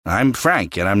I'm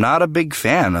Frank, and I'm not a big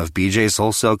fan of BJ's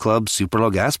Wholesale Club's super low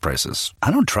gas prices. I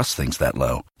don't trust things that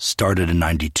low. Started in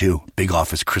 92. Big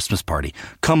office Christmas party.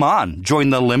 Come on, join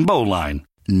the limbo line.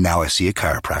 Now I see a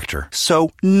chiropractor.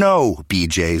 So, no,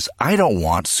 BJ's, I don't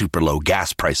want super low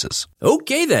gas prices.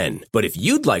 Okay then, but if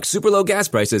you'd like super low gas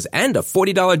prices and a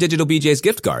 $40 digital BJ's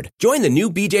gift card, join the new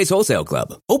BJ's Wholesale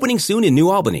Club, opening soon in New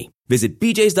Albany. Visit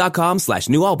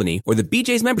bjs.com/New Albany or the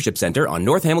BJ's Membership Center on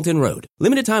North Hamilton Road.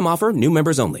 Limited time offer, new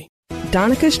members only.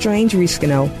 Donica Strange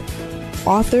Riscano,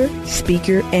 author,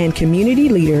 speaker, and community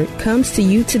leader, comes to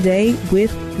you today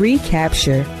with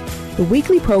Recapture, the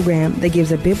weekly program that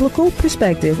gives a biblical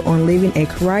perspective on living a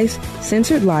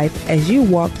Christ-centered life as you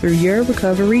walk through your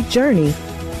recovery journey.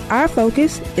 Our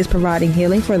focus is providing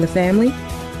healing for the family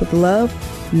with love,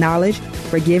 knowledge,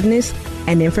 forgiveness,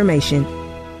 and information.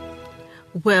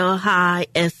 Well, hi,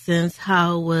 Essence.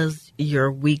 How was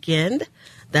your weekend?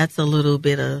 That's a little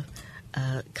bit of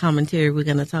commentary we're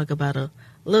going to talk about a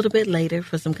little bit later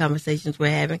for some conversations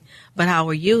we're having. But how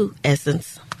are you,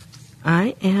 Essence?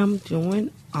 I am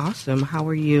doing awesome. How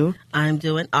are you? I'm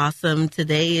doing awesome.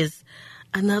 Today is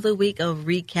another week of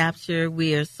Recapture.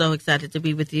 We are so excited to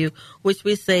be with you, which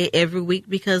we say every week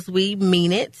because we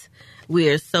mean it. We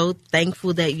are so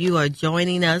thankful that you are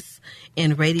joining us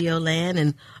in Radio Land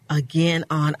and again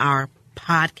on our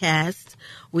podcast.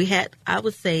 We had, I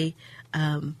would say,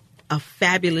 a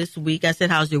fabulous week. I said,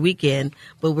 how's your weekend?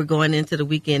 But we're going into the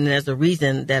weekend, and there's a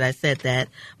reason that I said that.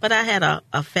 But I had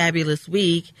a fabulous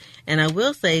week, and I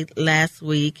will say last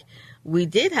week we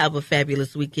did have a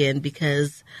fabulous weekend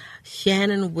because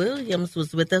Shannon Williams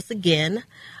was with us again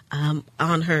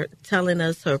on her, telling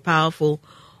us her powerful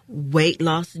weight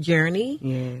loss journey.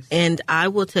 Yes. And I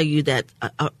will tell you that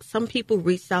some people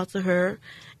reached out to her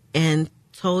and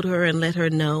told her and let her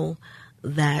know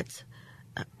that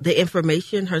the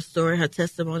information, her story, her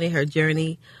testimony, her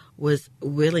journey was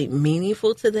really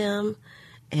meaningful to them,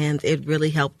 and it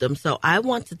really helped them. So I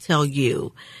want to tell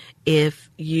you, if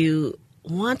you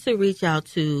want to reach out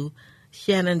to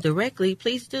Shannon directly,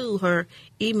 please do. Her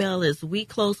email is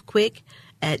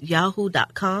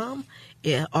weclosequick@yahoo.com,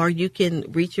 or you can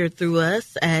reach her through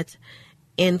us at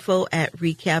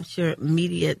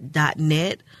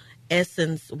info@recapturemedia.net.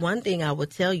 Essence, one thing I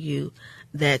would tell you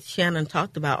that Shannon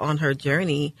talked about on her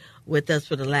journey with us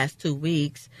for the last 2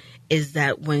 weeks is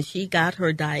that when she got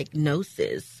her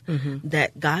diagnosis,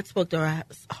 that God spoke to her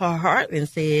heart and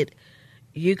said,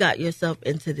 you got yourself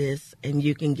into this and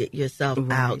you can get yourself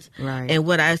out. Right. And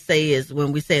what I say is,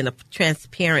 when we say in a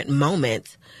transparent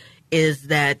moment, is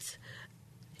that,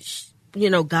 you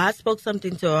know, God spoke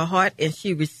something to her heart and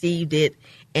she received it.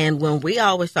 And when we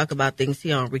always talk about things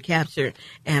here on Recapture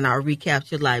and our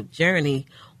Recapture Life journey,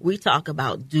 we talk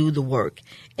about do the work.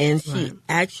 And she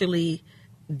actually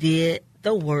did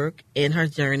the work in her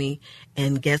journey.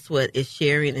 And guess what? Is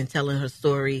sharing and telling her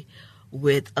story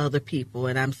with other people.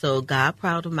 And I'm so God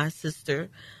proud of my sister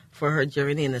for her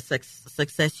journey and the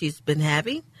success she's been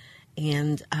having.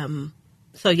 And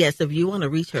so, yes, if you want to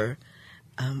reach her,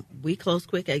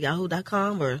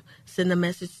 weclosequick@yahoo.com, or send a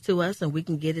message to us and we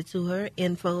can get it to her,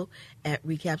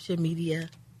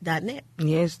 info@recapturemedia.net.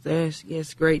 Yes,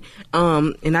 great.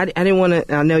 And I didn't want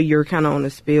to, I know you're kind of on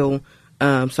the spill,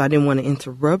 so I didn't want to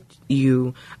interrupt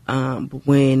you, but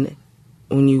when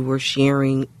you were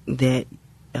sharing that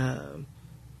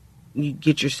you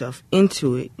get yourself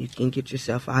into it, you can get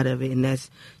yourself out of it, and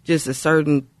that's just a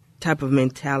certain type of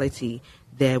mentality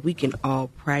that we can all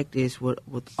practice with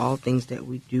all things that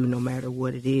we do, no matter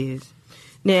what it is.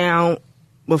 Now,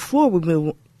 before we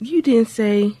move, you didn't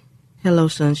say hello,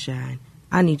 sunshine.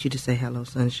 I need you to say hello,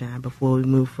 sunshine, before we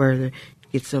move further.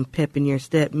 Get some pep in your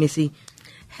step, Missy.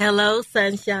 Hello,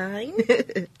 sunshine.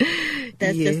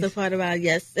 That's just a part of our,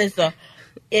 it's a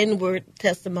inward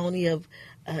testimony of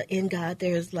in God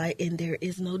there is light and there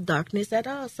is no darkness at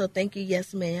all. So thank you.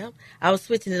 Yes, ma'am. I was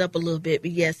switching it up a little bit,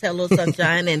 but yes, hello,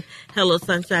 sunshine, and hello,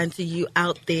 sunshine to you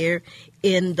out there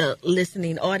in the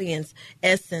listening audience,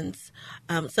 Essence.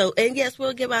 And yes,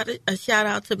 we'll give out a shout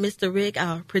out to Mr. Rick,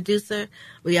 our producer.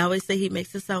 We always say he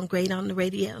makes us sound great on the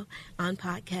radio, on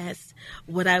podcasts.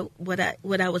 What I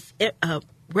was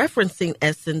referencing,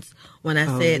 Essence, when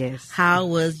I said, how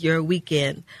was your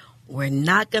weekend? We're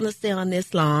not going to stay on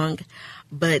this long,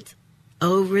 but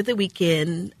over the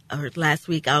weekend or last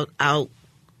week, I'll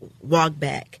walk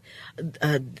back.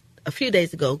 A few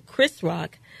days ago, Chris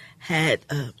Rock had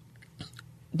a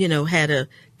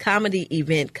comedy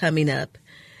event coming up,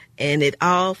 and it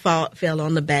all fell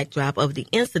on the backdrop of the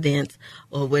incident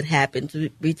or what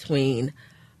happened between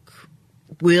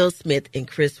Will Smith and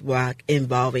Chris Rock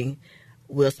involving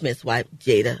Will Smith's wife,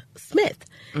 Jada Smith.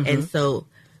 Mm-hmm. And so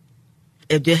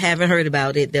if you haven't heard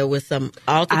about it, there was some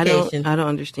altercation. I don't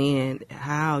understand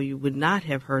how you would not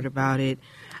have heard about it.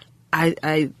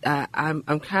 I'm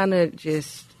kind of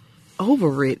just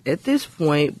over it at this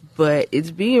point, but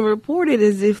it's being reported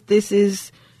as if this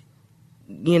is,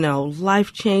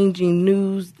 life-changing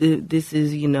news. This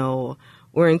is,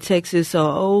 we're in Texas,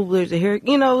 so, there's a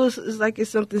hurricane, it's like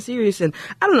it's something serious. And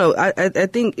I don't know, I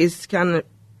think it's kind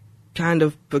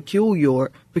of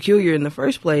peculiar in the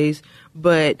first place,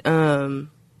 but,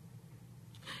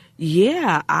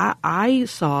 yeah, I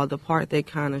saw the part that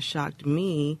kind of shocked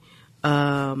me,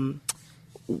 whereas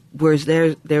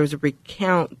there was a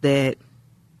recount that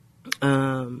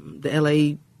the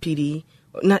LAPD,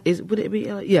 would it be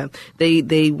LA? Yeah,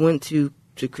 they went to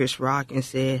Chris Rock and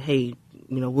said, hey,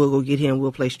 we'll go get him.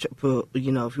 We'll place, if you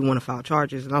want to file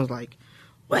charges. And I was like,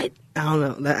 what? I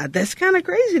don't know. That's kind of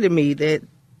crazy to me. That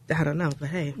I don't know, but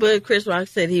hey. But Chris Rock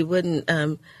said he would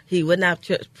not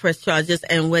press charges,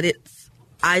 and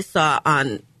I saw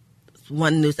on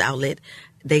one news outlet,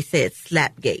 they said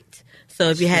Slapgate. So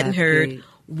if you hadn't heard,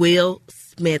 Will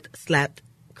Smith slapped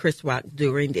Chris Rock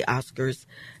during the Oscars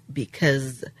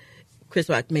because Chris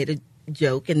Rock made a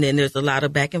joke, and then there's a lot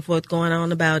of back and forth going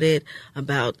on about it,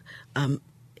 about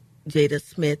Jada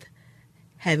Smith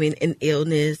having an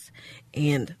illness,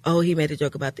 and he made a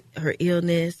joke about her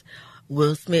illness.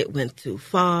 Will Smith went too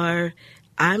far.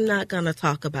 I'm not going to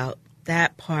talk about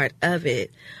that part of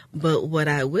it, but what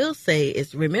I will say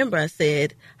is, remember I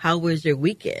said, how was your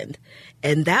weekend?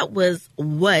 And that was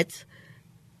what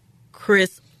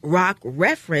Chris Rock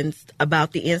referenced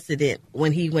about the incident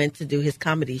when he went to do his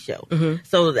comedy show. Mm-hmm.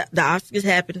 So the Oscars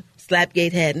happened,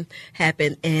 Slapgate hadn't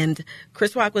happened, and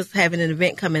Chris Rock was having an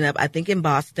event coming up, I think in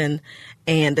Boston,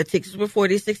 and the tickets were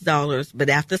 $46, but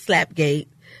after Slapgate,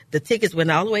 the tickets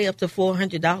went all the way up to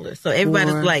 $400. So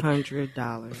everybody's like,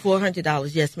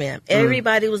 $400, yes, ma'am.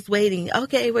 Everybody was waiting.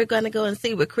 Okay, we're going to go and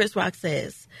see what Chris Rock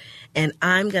says. And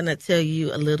I'm going to tell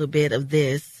you a little bit of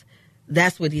this.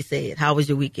 That's what he said. How was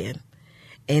your weekend?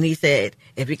 And he said,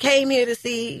 if you came here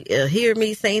to hear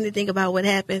me say anything about what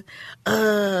happened,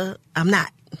 I'm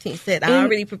not. He said, I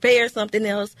already prepared something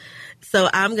else. So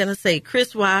I'm going to say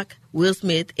Chris Rock, Will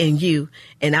Smith, and you.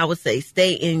 And I would say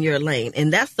stay in your lane.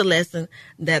 And that's the lesson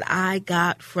that I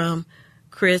got from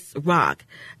Chris Rock,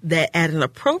 that at an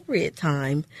appropriate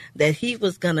time that he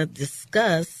was going to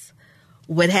discuss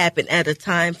what happened at a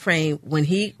time frame when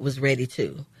he was ready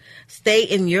to. Stay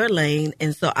in your lane.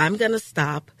 And so I'm going to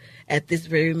stop at this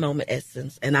very moment,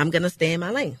 Essence, and I'm going to stay in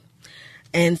my lane.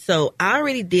 And so I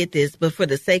already did this, but for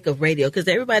the sake of radio, because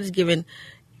everybody's giving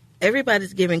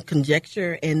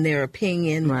conjecture and their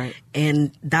opinion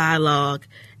and dialogue.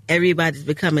 Everybody's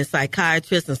becoming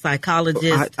psychiatrists and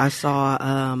psychologists. I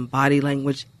saw body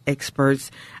language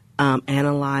experts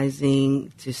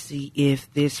analyzing to see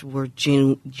if this were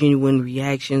genuine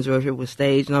reactions or if it was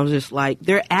staged. And I was just like,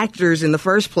 they're actors in the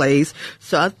first place,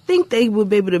 so I think they would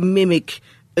be able to mimic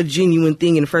a genuine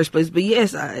thing in the first place. But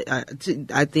yes,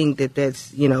 I think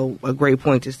that's a great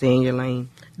point, to stay in your lane.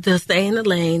 To stay in the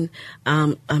lane,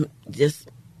 just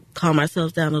calm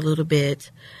ourselves down a little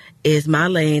bit. My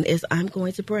lane is I'm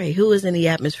going to pray. Who is in the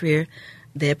atmosphere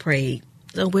that prayed?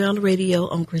 So we're on the radio,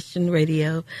 on Christian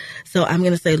radio. So I'm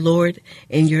going to say, Lord,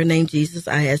 in your name, Jesus,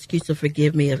 I ask you to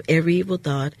forgive me of every evil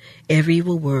thought, every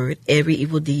evil word, every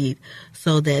evil deed,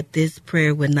 so that this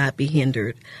prayer would not be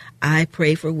hindered. I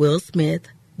pray for Will Smith,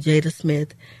 Jada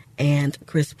Smith, and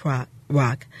Chris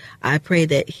Rock. I pray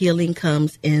that healing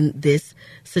comes in this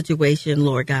situation,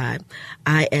 Lord God.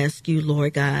 I ask you,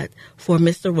 Lord God, for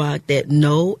Mr. Rock, that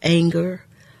no anger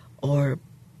or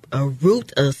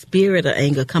a spirit of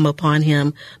anger come upon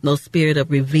him, no spirit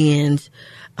of revenge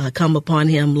come upon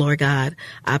him, Lord God.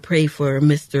 I pray for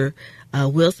Mr.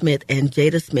 Will Smith and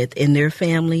Jada Smith and their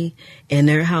family and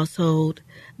their household,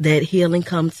 that healing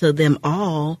comes to them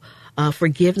all.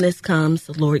 Forgiveness comes,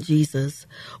 Lord Jesus.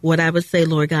 What I would say,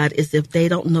 Lord God, is if they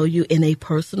don't know you in a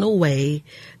personal way,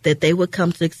 that they would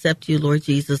come to accept you, Lord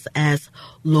Jesus, as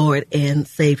Lord and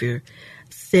Savior.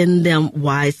 Send them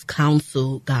wise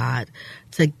counsel, God,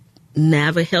 to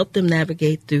help them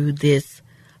navigate through this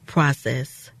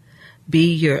process.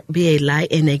 Be a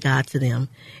light and a God to them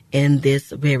in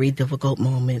this very difficult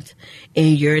moment.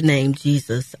 In your name,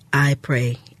 Jesus, I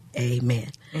pray. Amen.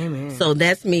 Amen. So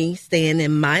that's me staying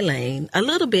in my lane. A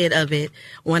little bit of it,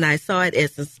 when I saw it,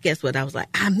 Essence, guess what? I was like,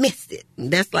 I missed it.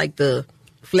 That's like the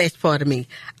flesh part of me.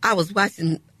 I was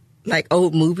watching like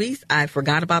old movies. I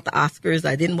forgot about the Oscars.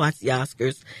 I didn't watch the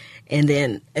Oscars. And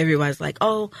then everybody's like,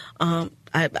 I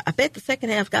bet the second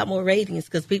half got more ratings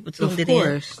because people tuned it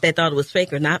in. They thought it was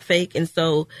fake or not fake. And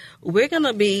so we're going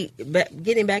to be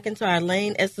getting back into our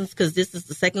lane, Essence, because this is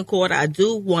the second quarter. I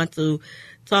do want to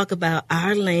talk about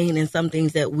our lane and some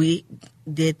things that we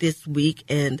did this week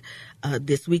and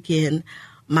this weekend.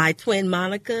 My twin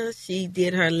Monica, she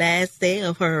did her last day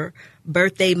of her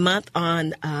birthday month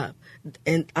on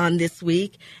this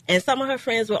week, and some of her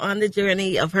friends were on the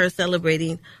journey of her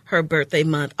celebrating her birthday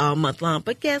month all month long.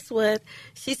 But guess what?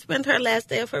 She spent her last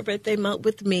day of her birthday month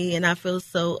with me, and I feel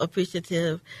so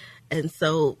appreciative. And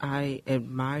so I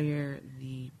admire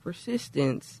the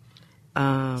persistence.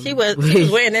 She was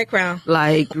wearing that crown.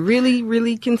 Like, really,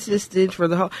 really consistent for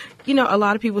the whole... You know, a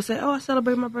lot of people say, I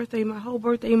celebrate my birthday, my whole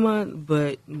birthday month.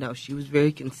 But, no, she was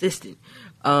very consistent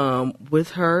with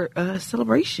her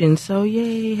celebration. So,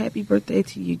 yay, happy birthday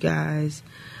to you guys.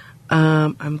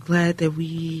 I'm glad that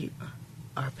we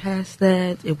are past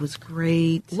that. It was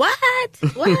great. What?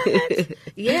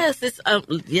 Yes, it's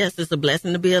a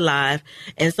blessing to be alive.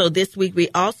 And so this week we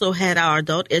also had our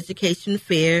adult education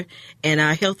fair and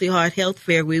our Healthy Heart Health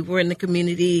Fair. We were in the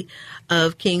community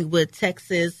of Kingwood,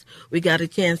 Texas. We got a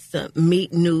chance to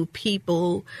meet new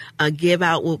people, give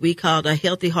out what we called a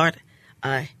Healthy Heart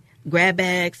grab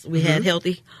bags. We had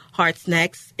Healthy Heart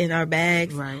snacks in our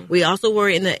bags. Right. We also were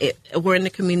in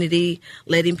the community,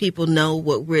 letting people know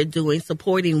what we're doing,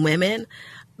 supporting women.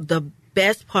 The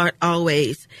best part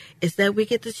always is that we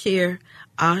get to share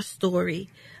our story,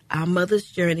 our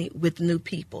mother's journey with new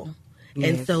people. Yes.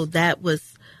 And so that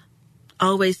was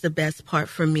always the best part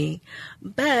for me.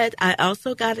 But I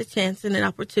also got a chance and an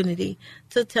opportunity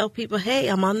to tell people, hey,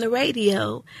 I'm on the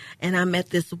radio. And I met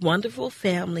this wonderful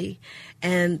family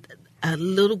and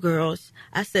little girls.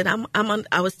 I said,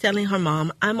 I was telling her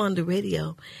mom, I'm on the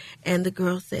radio. And the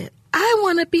girl said, I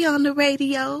want to be on the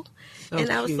radio. So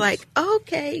and I was like,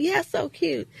 okay, yeah, so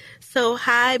cute. So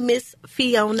hi, Miss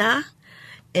Fiona.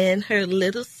 And her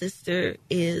little sister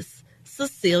is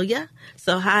Cecilia.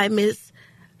 So hi, Miss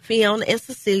Fiona and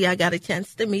Cecilia. I got a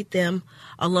chance to meet them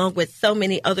along with so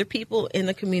many other people in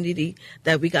the community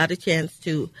that we got a chance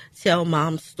to tell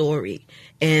Mom's story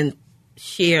and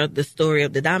share the story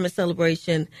of the Diamond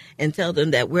Celebration and tell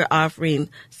them that we're offering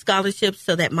scholarships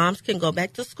so that moms can go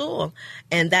back to school.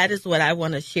 And that is what I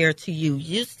want to share to you.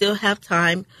 You still have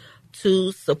time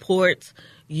to support.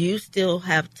 You still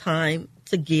have time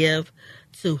to give,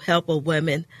 to help a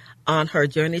woman on her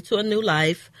journey to a new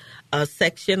life. A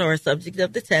section or a subject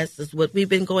of the test is what we've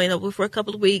been going over for a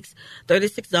couple of weeks,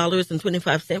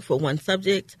 $36.25 for one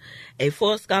subject. A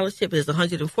full scholarship is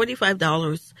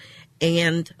 $145.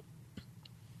 And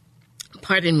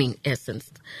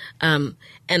Essence. And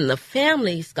the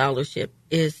family scholarship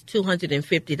is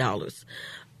 $250.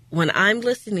 When I'm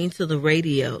listening to the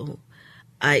radio,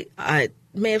 I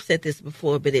may have said this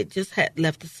before, but it just had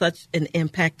left such an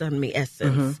impact on me,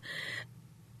 Essence.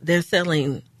 They're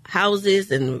selling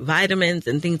houses and vitamins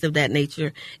and things of that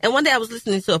nature. And one day I was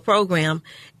listening to a program,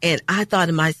 and I thought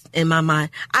in my mind,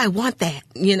 I want that.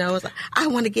 You know, I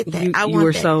want to get that. You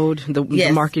were sold. The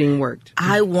marketing worked.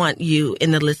 I want you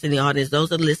in the listening audience, those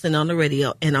that listen on the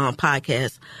radio and on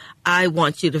podcasts, I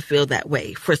want you to feel that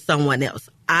way for someone else.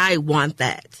 I want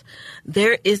that.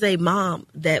 There is a mom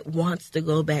that wants to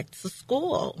go back to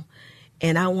school,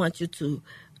 and I want you to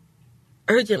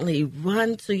urgently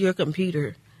run to your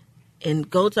computer and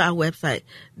go to our website,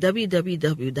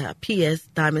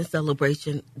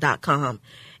 www.psdiamondcelebration.com,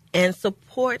 and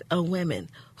support a woman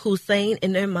who's saying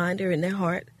in their mind or in their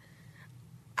heart,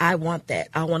 I want that.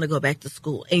 I want to go back to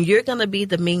school. And you're going to be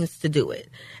the means to do it.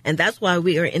 And that's why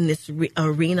we are in this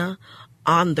arena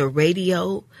on the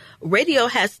radio. Radio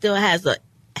still has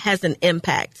an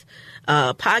impact.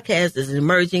 Podcast is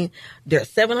emerging. There are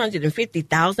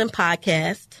 750,000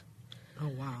 podcasts. Oh,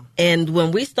 wow. And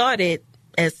when we started,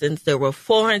 Essence, there were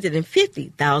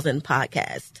 450,000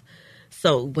 podcasts.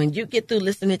 So when you get through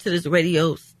listening to this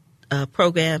radio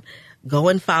program, go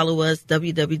and follow us,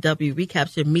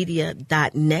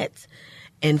 www.recapturemedia.net,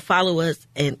 and follow us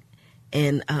and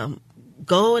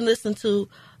go and listen to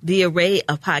the array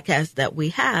of podcasts that we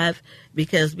have,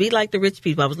 because we like the rich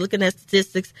people. I was looking at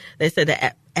statistics. They said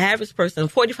the average person,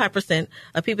 45%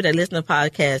 of people that listen to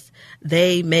podcasts,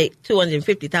 they make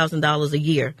 $250,000 a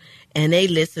year, and they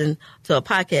listen to a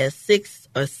podcast 6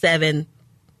 or 7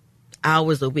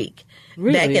 hours a week.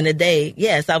 Really? Back in the day,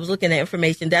 yes, I was looking at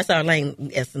information. That's our lane,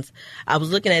 in essence. I was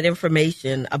looking at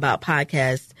information about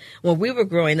podcasts. When we were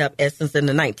growing up, essence, in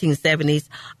the 1970s,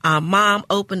 our mom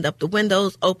opened up the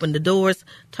windows, opened the doors,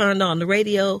 turned on the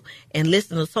radio, and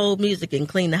listened to soul music and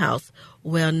cleaned the house.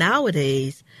 Well,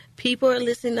 nowadays, people are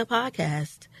listening to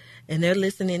podcasts. And they're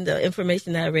listening, the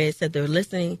information that I read said they're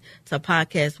listening to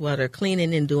podcasts while they're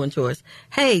cleaning and doing chores.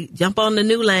 Hey, jump on the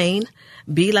new lane.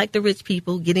 Be like the rich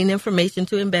people, getting information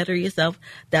to better yourself.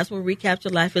 That's what Recapture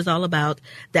Life is all about.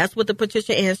 That's what the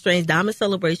Patricia Ann Strange Diamond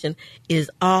Celebration is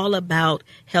all about,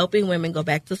 helping women go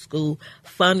back to school,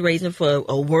 fundraising for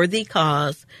a worthy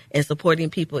cause, and supporting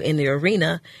people in the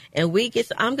arena. And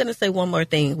I'm going to say one more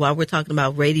thing while we're talking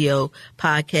about radio,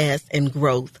 podcasts, and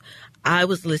growth. I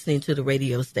was listening to the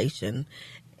radio station,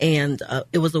 and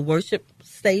it was a worship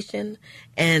station,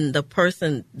 and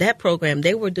that program,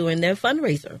 they were doing their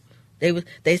fundraiser.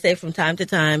 They say from time to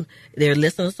time they're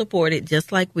listener supported,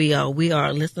 just like we are. We are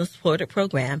a listener supported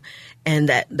program, and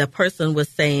that the person was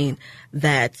saying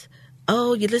that,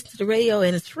 oh, you listen to the radio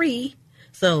and it's free.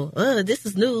 So this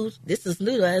is new. This is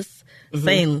new to us. Mm-hmm.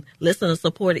 Saying listener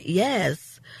supported, yes.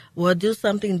 Well, do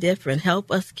something different.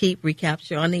 Help us keep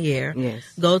Recapture on the air. Yes.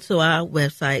 Go to our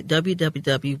website,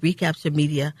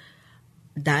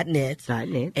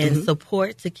 www.recapturemedia.net, and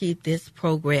support to keep this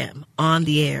program on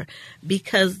the air,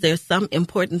 because there's some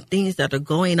important things that are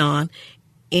going on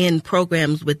in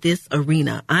programs with this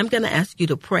arena. I'm going to ask you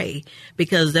to pray,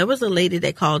 because there was a lady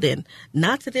that called in,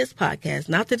 not to this podcast,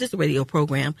 not to this radio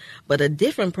program, but a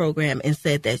different program, and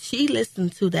said that she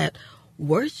listened to that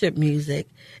worship music.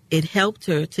 It helped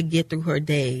her to get through her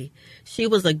day. She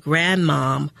was a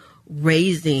grandmom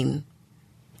raising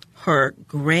her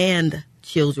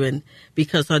grandchildren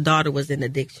because her daughter was in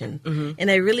addiction. Mm-hmm. And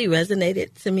it really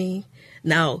resonated to me.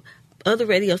 Now, other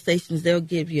radio stations, they'll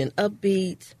give you an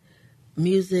upbeat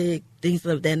music, things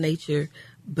of that nature.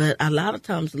 But a lot of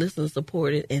times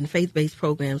listener-supported and faith-based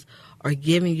programs are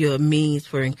giving you a means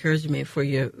for encouragement for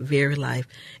your very life.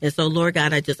 And so, Lord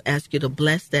God, I just ask you to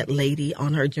bless that lady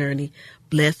on her journey,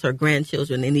 bless her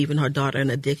grandchildren and even her daughter in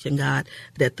addiction, God,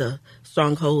 that the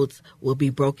strongholds will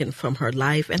be broken from her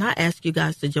life. And I ask you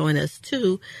guys to join us,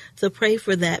 too, to pray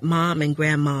for that mom and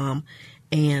grandmom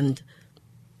and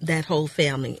that whole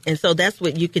family. And so that's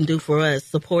what you can do for us.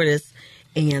 Support us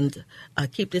and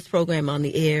keep this program on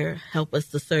the air. Help us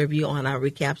to serve you on our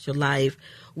Recapture Life.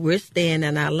 We're staying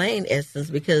in our lane, Essence,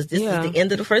 because this is the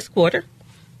end of the first quarter.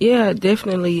 Yeah,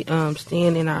 definitely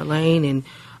staying in our lane. And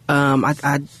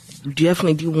I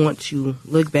definitely do want to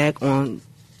look back on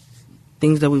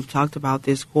things that we've talked about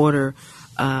this quarter.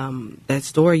 That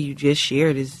story you just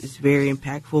shared is very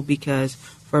impactful, because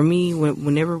for me,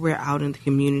 whenever we're out in the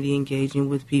community engaging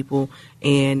with people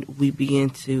and we begin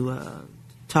to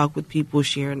talk with people,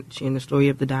 sharing the story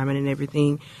of the diamond and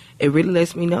everything, it really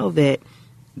lets me know that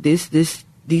these things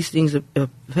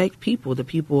affect people, the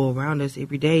people around us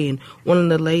every day. And one of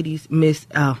the ladies,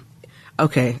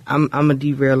 okay, I'm gonna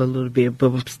derail a little bit,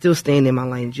 but I'm still staying in my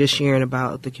lane, just sharing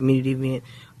about the community event.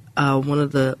 One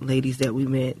of the ladies that we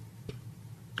met,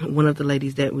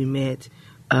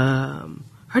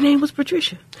 her name was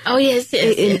Patricia. Oh, yes.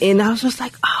 And I was just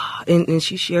like, and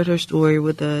she shared her story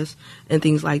with us and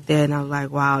things like that. And I was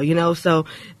like, wow, so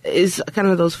it's kind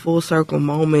of those full circle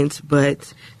moments.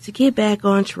 But to get back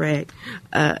on track,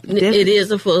 it is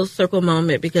a full circle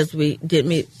moment, because we did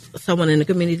meet someone in the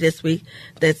community this week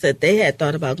that said they had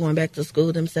thought about going back to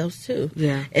school themselves too.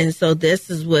 Yeah. And so this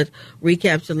is what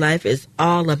Recapture Life is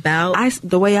all about.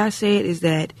 The way I say it is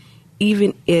that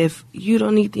even if you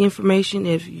don't need the information,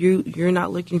 if you're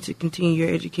not looking to continue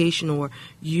your education, or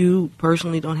you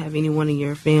personally don't have anyone in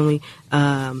your family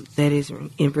that is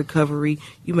in recovery,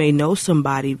 you may know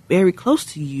somebody very close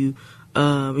to you,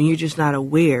 and you're just not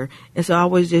aware. And so I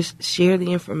always just share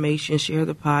the information, share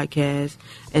the podcast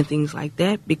and things like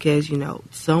that, because,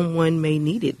 someone may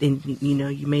need it, and,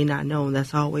 you may not know. And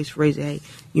that's always phrased, hey,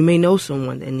 you may know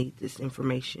someone that needs this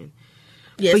information.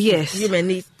 Yes, but yes, you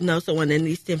may know someone that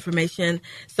needs the information.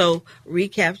 So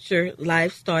Recapture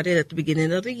Life started at the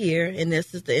beginning of the year, and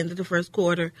this is the end of the first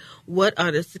quarter. What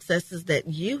are the successes that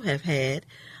you have had?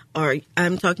 Or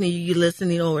I'm talking to you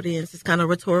listening audience. It's kind of a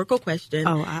rhetorical question.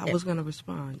 Oh, I was going to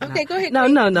respond. Okay, go ahead. No,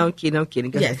 I'm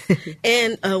kidding. Go ahead.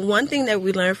 And one thing that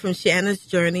we learned from Shanna's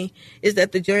journey is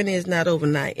that the journey is not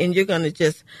overnight, and you're going to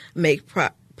just make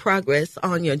progress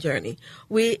on your journey.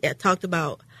 We talked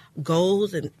about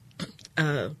goals and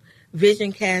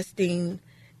vision casting,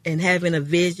 and having a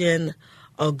vision.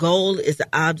 A goal is the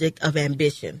object of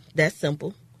ambition. That's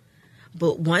simple.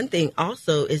 But one thing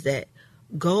also is that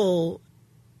goal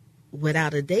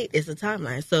without a date is a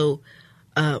timeline. So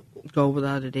Goal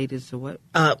without a date is a what?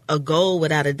 A goal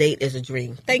without a date is a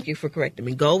dream. Thank you for correcting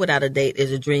me. Goal without a date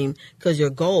is a dream because your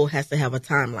goal has to have a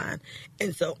timeline.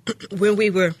 And so when we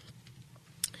were,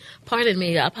 pardon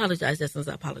me, I apologize, Essence,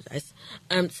 I apologize.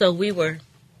 So we were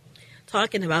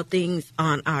talking about things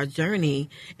on our journey,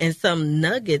 and some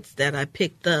nuggets that I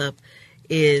picked up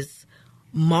is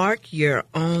mark your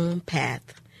own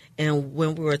path. And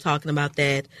when we were talking about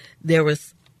that, there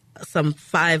was some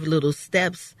 5 little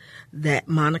steps that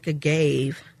Monica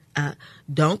gave.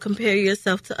 Don't compare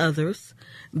yourself to others.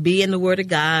 Be in the Word of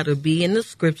God or be in the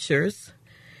Scriptures.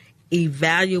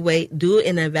 Evaluate, do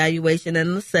an evaluation and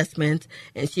an assessment.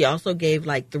 And she also gave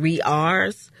like 3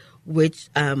 R's, which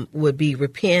would be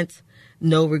repent,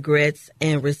 no regrets,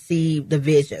 and receive the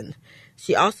vision.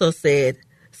 She also said,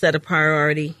 set a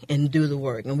priority and do the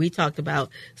work. And we talked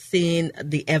about seeing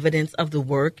the evidence of the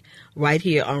work right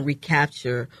here on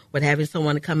Recapture, with having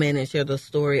someone come in and share the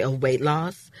story of weight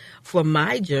loss. For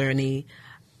my journey,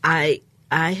 I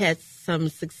had some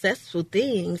successful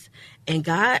things, and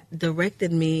God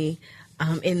directed me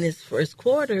in this first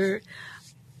quarter.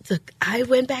 I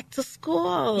went back to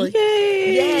school.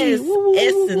 Yay! Yes, Woo-woo.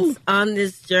 Essence, on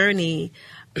this journey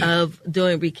of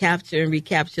doing Recapture and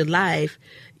Recapture Life.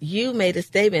 You made a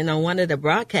statement on one of the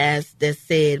broadcasts that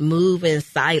said, move in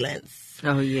silence.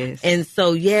 Oh, yes. And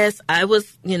so, yes, I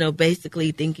was,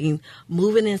 basically thinking,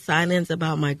 moving in silence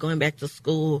about my going back to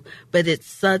school. But it's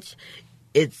such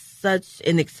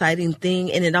an exciting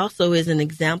thing. And it also is an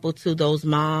example to those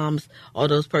moms or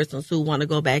those persons who want to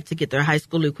go back to get their high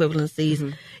school equivalencies. Mm-hmm.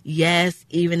 Yes,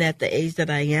 even at the age that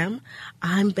I am,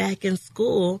 I'm back in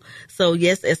school. So,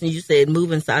 yes, as you said,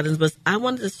 move in silence. But I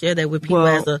wanted to share that with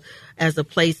people as a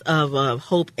place of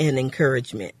hope and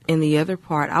encouragement. And the other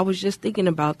part, I was just thinking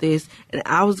about this, and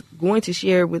I was going to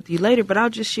share it with you later, but I'll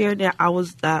just share that I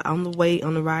was on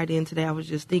the ride in today. I was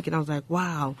just thinking, I was like,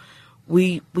 wow.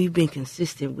 We've been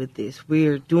consistent with this.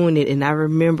 We're doing it. And I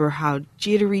remember how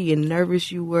jittery and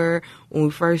nervous you were when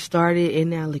we first started, and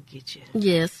now look at you.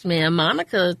 Yes, ma'am.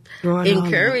 Monica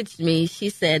encouraged me. She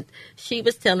said, she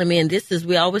was telling me, and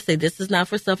we always say, this is not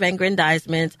for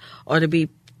self-aggrandizement or to be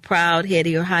proud,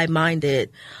 heady, or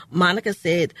high-minded. Monica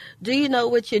said, do you know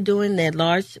what you're doing that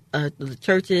large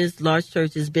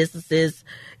churches, businesses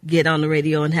get on the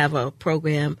radio and have a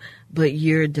program, but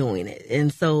you're doing it?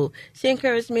 And so she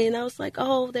encouraged me, and I was like,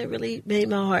 oh, that really made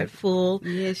my heart full.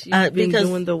 Yes, you've been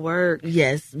doing the work.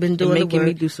 Yes, been doing the work. Making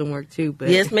me do some work, too. But.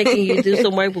 Yes, making you do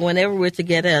some work, but whenever we're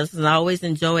together, I always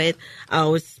enjoy it. I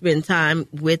always spend time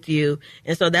with you.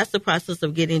 And so that's the process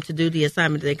of getting to do the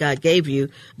assignment that God gave you,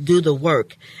 do the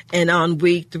work. And on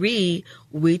week 3,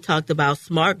 we talked about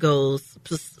SMART goals,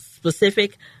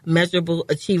 specific, measurable,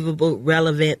 achievable,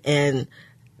 relevant, and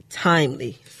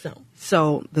timely.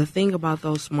 So the thing about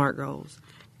those SMART goals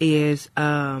is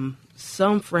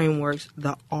some frameworks,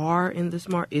 the R in the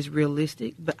SMART is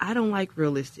realistic, but I don't like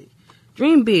realistic.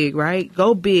 Dream big, right?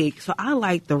 Go big. So I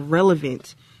like the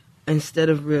relevant instead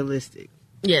of realistic.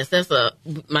 Yes, that's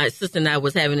my sister and I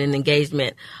was having an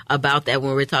engagement about that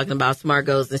when we were talking about SMART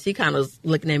goals, and she kind of was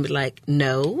looking at me like,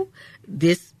 no,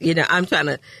 this, I'm trying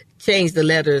to change the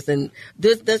letters, and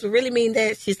does it really mean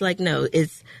that? She's like, no,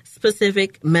 it's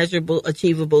specific, measurable,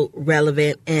 achievable,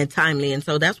 relevant, and timely. And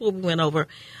so that's what we went over,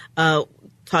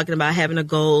 talking about having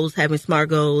goals, having SMART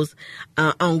goals.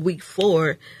 On week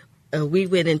 4, we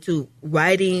went into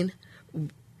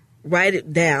write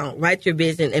it down, write your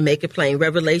vision and make it plain.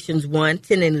 Revelations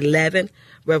 1:10 and 11,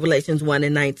 Revelations 1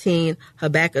 and 19,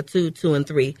 Habakkuk 2 and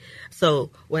 3. So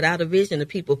without a vision, the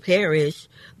people perish.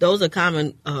 Those are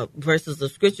common verses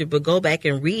of scripture, but go back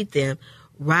and read them.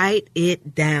 Write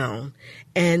it down.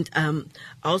 And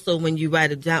also when you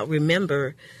write it down,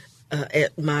 remember,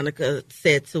 Monica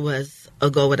said to us, a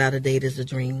goal without a date is a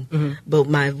dream. Mm-hmm. But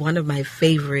one of my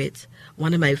favorite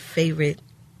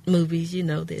movies,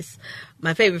 this.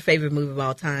 My favorite movie of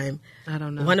all time. I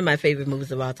don't know. One of my favorite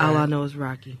movies of all time. All I know is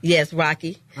Rocky. Yes,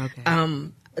 Rocky. Okay.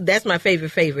 That's my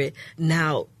favorite.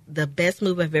 Now, the best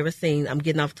movie I've ever seen, I'm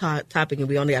getting off topic and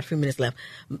we only got a few minutes left.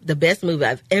 The best movie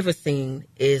I've ever seen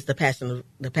is The Passion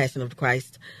of the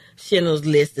Christ. Schindler's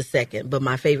List is second, but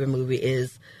my favorite movie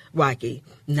is Rocky.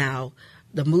 Now,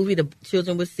 the movie The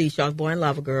Children with See, Shark Boy and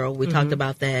Lava Girl, we talked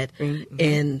about that. Mm-hmm.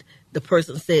 And the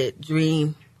person said,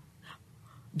 dream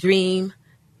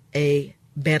a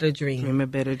better dream. Dream a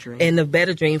better dream. And the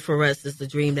better dream for us is the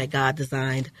dream that God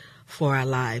designed for our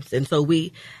lives. And so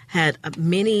we had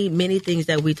many, many things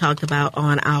that we talked about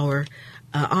on our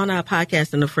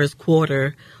podcast in the first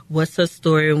quarter. What's her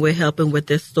story? And we're helping with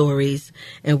their stories.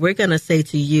 And we're going to say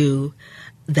to you,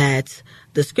 that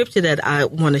the scripture that I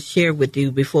want to share with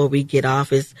you before we get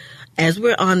off is, as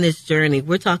we're on this journey,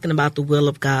 we're talking about the will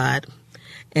of God.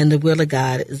 And the will of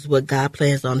God is what God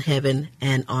plans on heaven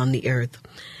and on the earth.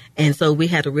 And so we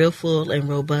had a real full and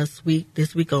robust week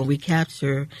this week on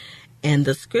Recapture. And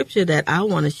the scripture that I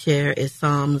want to share is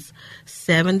Psalms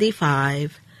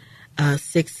 75,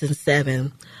 6 and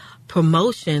 7.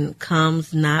 Promotion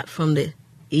comes not from the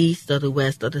east or the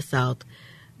west or the south,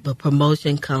 but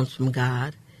promotion comes from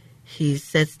God. He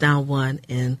sets down one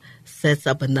and sets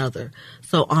up another.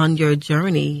 So on your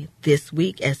journey this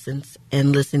week, Essence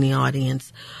and listening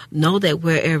audience, know that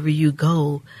wherever you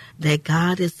go, that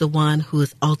God is the one who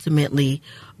is ultimately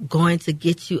going to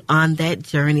get you on that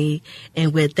journey.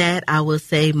 And with that, I will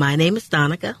say, my name is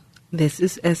Donica. This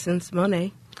is Essence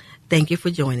Monet. Thank you for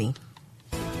joining.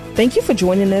 Thank you for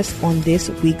joining us on this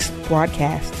week's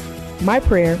broadcast. My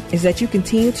prayer is that you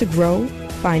continue to grow,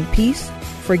 find peace,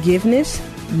 forgiveness,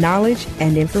 knowledge,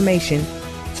 and information.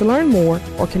 To learn more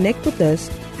or connect with us,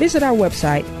 visit our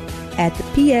website at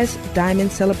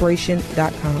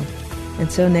psdiamondcelebration.com.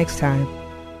 Until next time.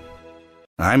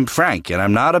 I'm Frank, and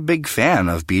I'm not a big fan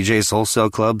of BJ's Wholesale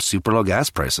Club super low gas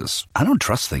prices. I don't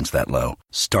trust things that low.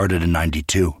 Started in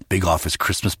 92. Big office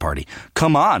Christmas party.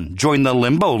 Come on, join the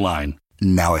limbo line.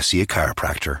 Now I see a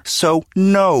chiropractor. So,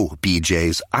 no,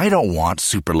 BJ's, I don't want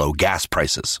super low gas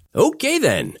prices. Okay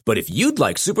then, but if you'd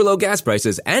like super low gas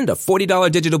prices and a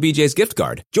 $40 digital BJ's gift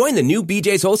card, join the new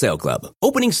BJ's Wholesale Club,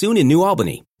 opening soon in New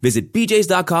Albany. Visit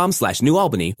bjs.com/New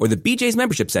Albany or the BJ's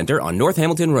Membership Center on North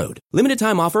Hamilton Road. Limited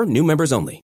time offer, new members only.